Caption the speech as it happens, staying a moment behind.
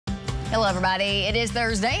Hello, everybody. It is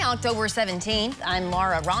Thursday, October 17th. I'm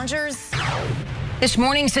Laura Rogers. This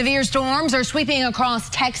morning, severe storms are sweeping across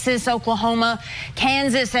Texas, Oklahoma,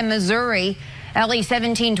 Kansas, and Missouri. At least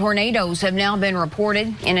 17 tornadoes have now been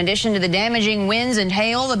reported. In addition to the damaging winds and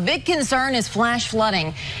hail, the big concern is flash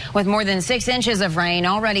flooding, with more than 6 inches of rain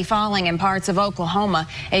already falling in parts of Oklahoma.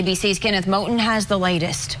 ABC's Kenneth Moten has the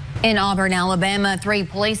latest. In Auburn, Alabama, 3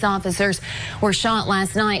 police officers were shot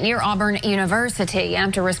last night near Auburn University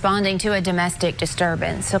after responding to a domestic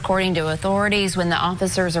disturbance. According to authorities, when the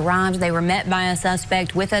officers arrived, they were met by a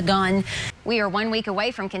suspect with a gun. We are 1 week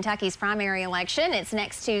away from Kentucky's primary election. It's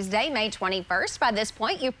next Tuesday, May 21st. By this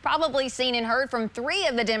point, you've probably seen and heard from 3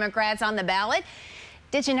 of the Democrats on the ballot.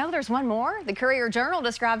 Did you know there's one more? The Courier-Journal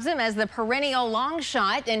describes him as the perennial long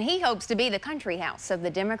shot, and he hopes to be the country house of the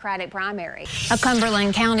Democratic primary. A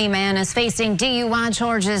Cumberland County man is facing DUI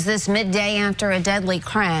charges this midday after a deadly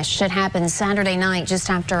crash. It happened Saturday night just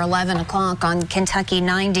after 11 o'clock on Kentucky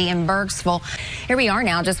 90 in Burkesville. Here we are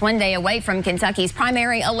now, just 1 day away from Kentucky's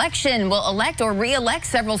primary election. We'll elect or re-elect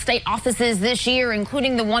several state offices this year,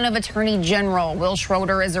 including the one of Attorney General. Will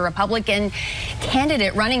Schroeder is a Republican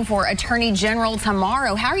candidate running for Attorney General tomorrow.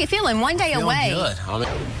 How are you feeling 1 day away? Good.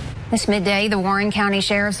 This midday, the Warren County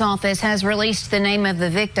Sheriff's Office has released the name of the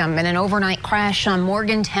victim in an overnight crash on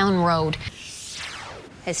Morgantown Road.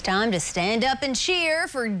 It's time to stand up and cheer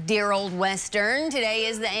for dear old Western. Today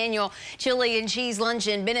is the annual Chili and Cheese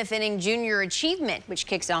Luncheon benefiting Junior Achievement, which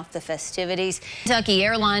kicks off the festivities. Kentucky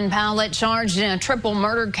airline pilot charged in a triple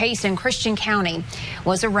murder case in Christian County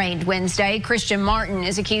was arraigned Wednesday. Christian Martin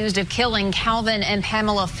is accused of killing Calvin and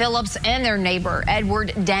Pamela Phillips and their neighbor, Edward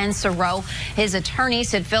Dansereau. His attorney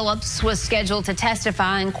said Phillips was scheduled to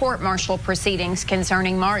testify in court-martial proceedings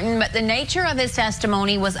concerning Martin, but the nature of his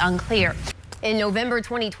testimony was unclear. In November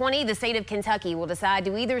 2020, the state of Kentucky will decide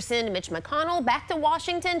to either send Mitch McConnell back to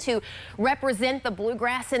Washington to represent the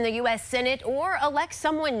Bluegrass in the U.S. Senate or elect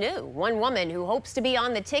someone new. One woman who hopes to be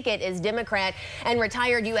on the ticket is Democrat and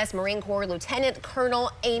retired U.S. Marine Corps Lieutenant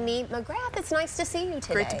Colonel Amy McGrath. It's nice to see you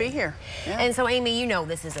today. Great to be here. Yeah. And so, Amy, you know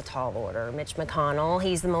this is a tall order. Mitch McConnell,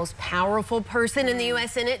 he's the most powerful person in the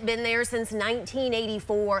U.S. Senate, been there since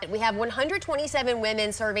 1984. We have 127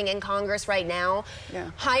 women serving in Congress right now.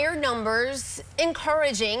 Yeah. Higher numbers.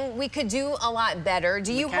 Encouraging. We could do a lot better.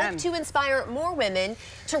 Do you hope to inspire more women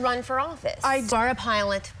to run for office? I are a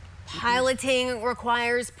pilot. Piloting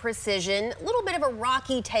requires precision, a little bit of a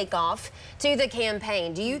rocky takeoff to the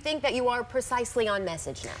campaign. Do you think that you are precisely on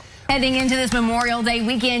message now? Heading into this Memorial Day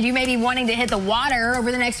weekend, you may be wanting to hit the water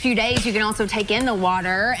over the next few days. You can also take in the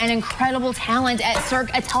water. An incredible talent at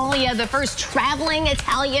Cirque Italia, the first traveling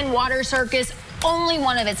Italian water circus, only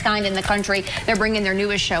one of its kind in the country. They're bringing their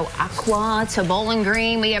newest show, Aqua, to Bowling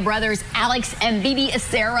Green. We have brothers Alex and Bibi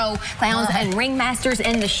Acero, clowns and ringmasters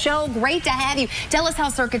in the show. Great to have you. Tell us how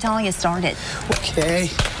Cirque Italia started. Okay.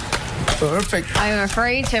 Perfect. I'm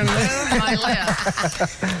afraid to move my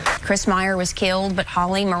lips. Chris Meyer was killed, but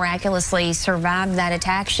Holly miraculously survived that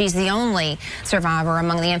attack. She's the only survivor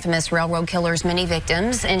among the infamous railroad killer's many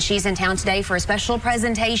victims, and she's in town today for a special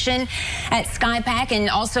presentation at SkyPack. And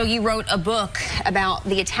also, you wrote a book about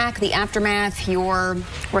the attack, the aftermath, your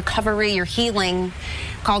recovery, your healing,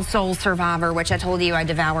 called Soul Survivor, which I told you I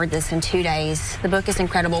devoured this in 2 days. The book is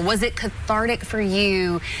incredible. Was it cathartic for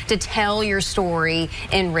you to tell your story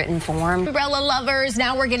in written form? Umbrella lovers,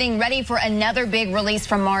 now we're getting ready for another big release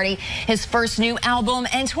from Marty. His first new album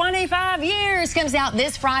in 25 years comes out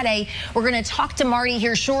this Friday. We're going to talk to Marty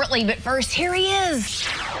here shortly, but first, here he is.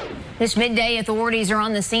 This midday, authorities are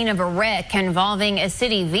on the scene of a wreck involving a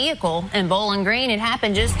city vehicle in Bowling Green. It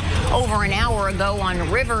happened just over an hour ago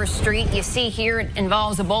on River Street. You see here it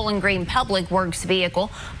involves a Bowling Green Public Works vehicle.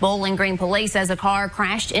 Bowling Green police says a car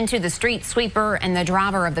crashed into the street sweeper and the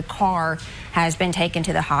driver of the car has been taken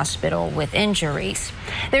to the hospital with injuries.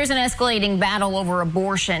 There's an escalating battle over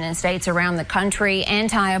abortion in states around the country.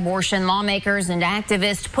 Anti-abortion lawmakers and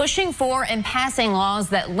activists pushing for and passing laws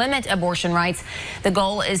that limit abortion rights. The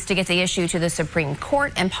goal is to get the issue to the Supreme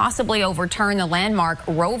Court and possibly overturn the landmark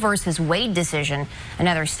Roe versus Wade decision.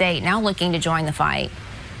 Another state now looking to join the fight.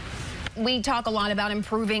 We talk a lot about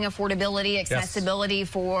improving affordability, accessibility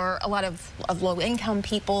for a lot of low-income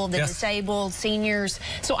people, the disabled, seniors.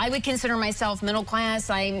 So I would consider myself middle class.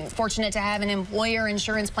 I'm fortunate to have an employer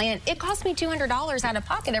insurance plan. It costs me $200 out of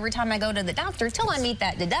pocket every time I go to the doctor till I meet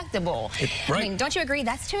that deductible. Right. I mean, don't you agree?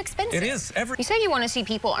 That's too expensive. It is. You say you want to see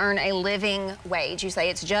people earn a living wage. You say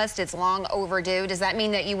it's long overdue. Does that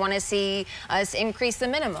mean that you want to see us increase the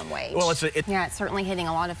minimum wage? Well, yeah, it's certainly hitting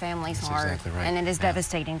a lot of families hard. Exactly right. And it is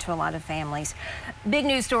devastating to a lot of of families. Big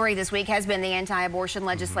news story this week has been the anti-abortion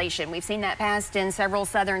legislation. We've seen that passed in several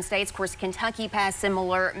southern states. Of course, Kentucky passed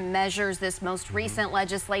similar measures this most recent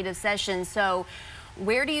legislative session. So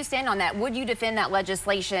where do you stand on that? Would you defend that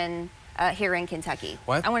legislation here in Kentucky?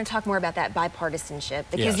 What? I want to talk more about that bipartisanship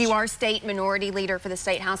because you are state minority leader for the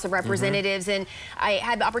state House of Representatives, and I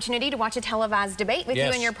had the opportunity to watch a televised debate with you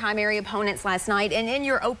and your primary opponents last night. And in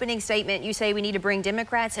your opening statement, you say we need to bring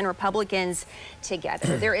Democrats and Republicans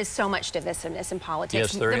together. There is so much divisiveness in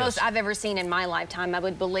politics. Yes, there is. The most I've ever seen in my lifetime, I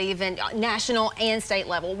would believe, in national and state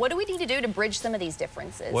level. What do we need to do to bridge some of these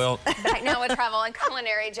differences? Well, back now with travel and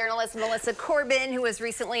culinary journalist Melissa Corbin, who was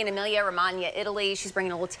recently in Emilia-Romagna, Italy. She's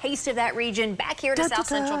bringing a little taste of that region back here to South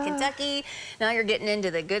Central Kentucky. Now you're getting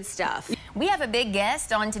into the good stuff. We have a big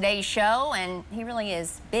guest on today's show, and he really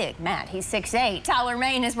is big, Matt. He's 6'8". Tyler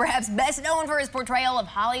Mane is perhaps best known for his portrayal of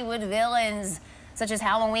Hollywood villains, such as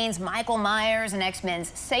Halloween's Michael Myers and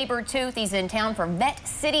X-Men's Sabretooth. He's in town for Vet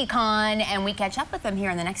City Con, and we catch up with him here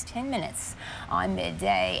in the next 10 minutes on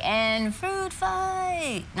Midday. And food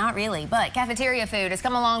fight, not really, but cafeteria food has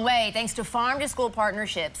come a long way thanks to farm-to-school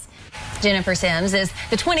partnerships. Jennifer Sims is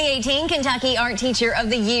the 2018 Kentucky Art Teacher of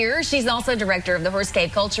the Year. She's also director of the Horse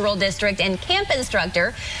Cave Cultural District and camp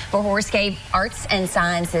instructor for Horse Cave Arts and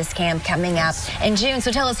Sciences Camp coming up in June.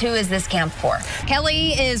 So tell us, who is this camp for?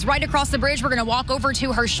 Kelly is right across the bridge. We're going to walk over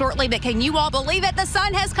to her shortly, but can you all believe it? The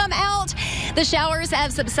sun has come out. The showers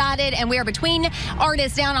have subsided, and we are between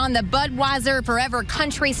artists down on the Budweiser Forever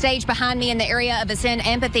Country stage behind me in the area of Ascend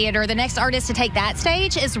Amphitheater. The next artist to take that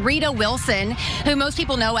stage is Rita Wilson, who most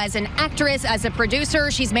people know as an actress, as a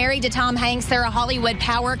producer. She's married to Tom Hanks. They're a Hollywood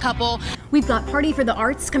power couple. We've got Party for the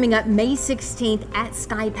Arts coming up May 16th at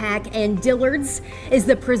SkyPack, and Dillard's is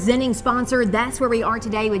the presenting sponsor. That's where we are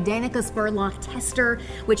today with Danica Spurlock Tester,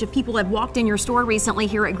 which if people have walked in your store recently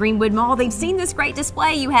here at Greenwood Mall, they've seen this great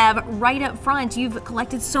display you have right up front. You've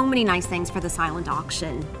collected so many nice things for the silent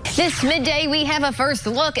auction. This midday, we have a first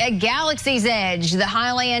look at Galaxy's Edge, the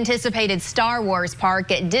highly anticipated Star Wars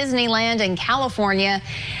park at Disneyland in California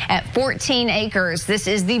at 14 acres. This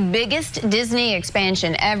is the biggest Disney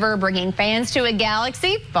expansion ever, bringing fans to a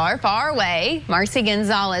galaxy far, far away. Marcy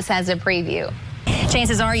Gonzalez has a preview.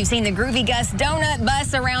 Chances are you've seen the Groovy Gus donut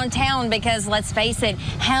bus around town because, let's face it,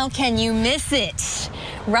 how can you miss it?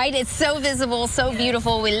 Right? It's so visible, so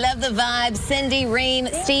beautiful. We love the vibe. Cindy Ream,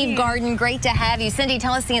 Steve Garden, great to have you. Cindy,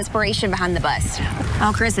 tell us the inspiration behind the bus.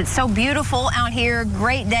 Oh, Chris, it's so beautiful out here.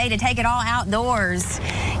 Great day to take it all outdoors.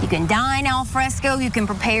 You can dine al fresco. You can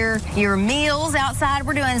prepare your meals outside.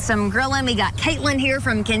 We're doing some grilling. We got Caitlin here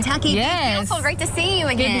from Kentucky. Yes. Beautiful. Great to see you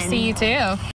again. Good to see you too.